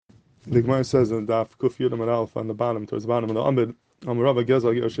The Gemara says in Daf Kuf Yud Amud Aleph on the bottom, towards the bottom of the Amud, Amarav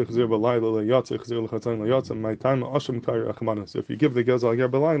Gezel Ger Shechzir B'Layla LeYatza Chzir L'Chatzon LeYatza. My time Asham Kari Rachmana. So if you give the Gezel Ger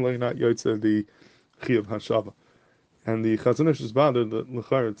B'Layla, you're not Yotze the Chiyuv Hashava. And the Chazanish is bothered that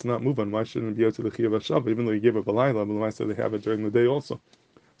L'char it's not moving. Why shouldn't it be Yotze the Chiyuv Hashava? Even though you give it B'Layla, but the say they have it during the day also.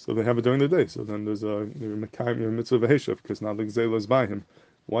 So they have it during the day. So then there's a mitzvah v'heshav because now the Gzela is by him.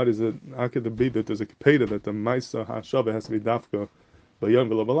 Why does it? How could it be that there's a kapeda that the Maisa Hashava has to be dafka? B'yom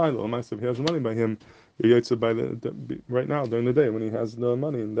v'lo b'layla, the Maisa if he has money by him, you're yotze by right now during the day when he has the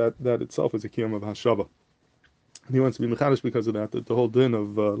money, and that itself is a kiyum of hashava. And he wants to be mechadish because of that. That the whole din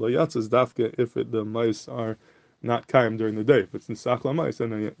of lo yatz is dafka if the mice are not kaim during the day. If it's in sachla mice,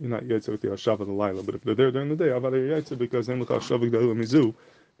 then you're not yotze with the hashava the laila. But if they're there during the day, avada you're yotze because in l'chashavik da'u mizu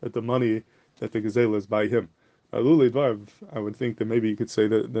that the money that the gazela is by him. Luli Dvarv, I would think that maybe you could say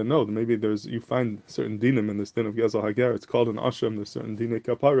that no, maybe you find certain dinim in this din of Gezel Hager. It's called an asham. There's certain dinei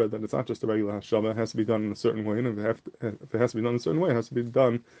kapara that it's not just a regular hashava. It has to be done in a certain way, and if it has to be done in a certain way, it has to be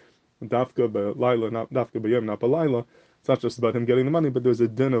done dafka b'layla, not dafka b'yom, not b'layla. It's not just about him getting the money, but there's a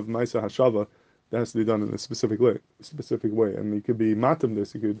din of ma'isa hashava that has to be done in a specific way. And you could be matam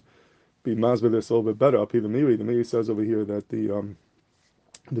this, you could be masber this a little bit better. Up here, the Miri says over here that the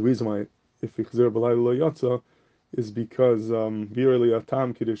reason why if Chazir B'Layla Lo Yatza is because virally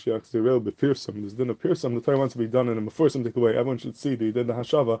atam kiddush yachzirel b'pirsum. This din of pirsum, the Torah wants to be done in a meforsim way. Everyone should see that he did the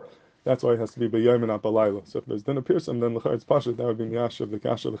hashava. That's why it has to be b'yom and not b'layla. So if there's din of pirsum, then l'char it's pasha. That would be miyash of the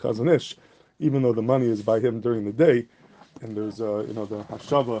kasha of the chazanish, even though the money is by him during the day, and there's the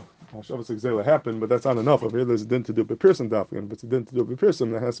hashava segzela happen, but that's not enough. Over here, there's a din to do b'pirsum dafka, and if it's a din to do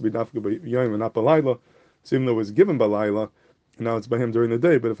b'pirsum, that has to be dafka b'yom and not b'layla. So even though it was given b'layla, and now it's by him during the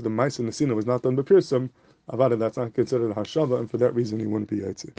day, but if the mice in the sina was not done b'pirsum, avada, that's not considered a hashava, and for that reason he wouldn't be yaitzi.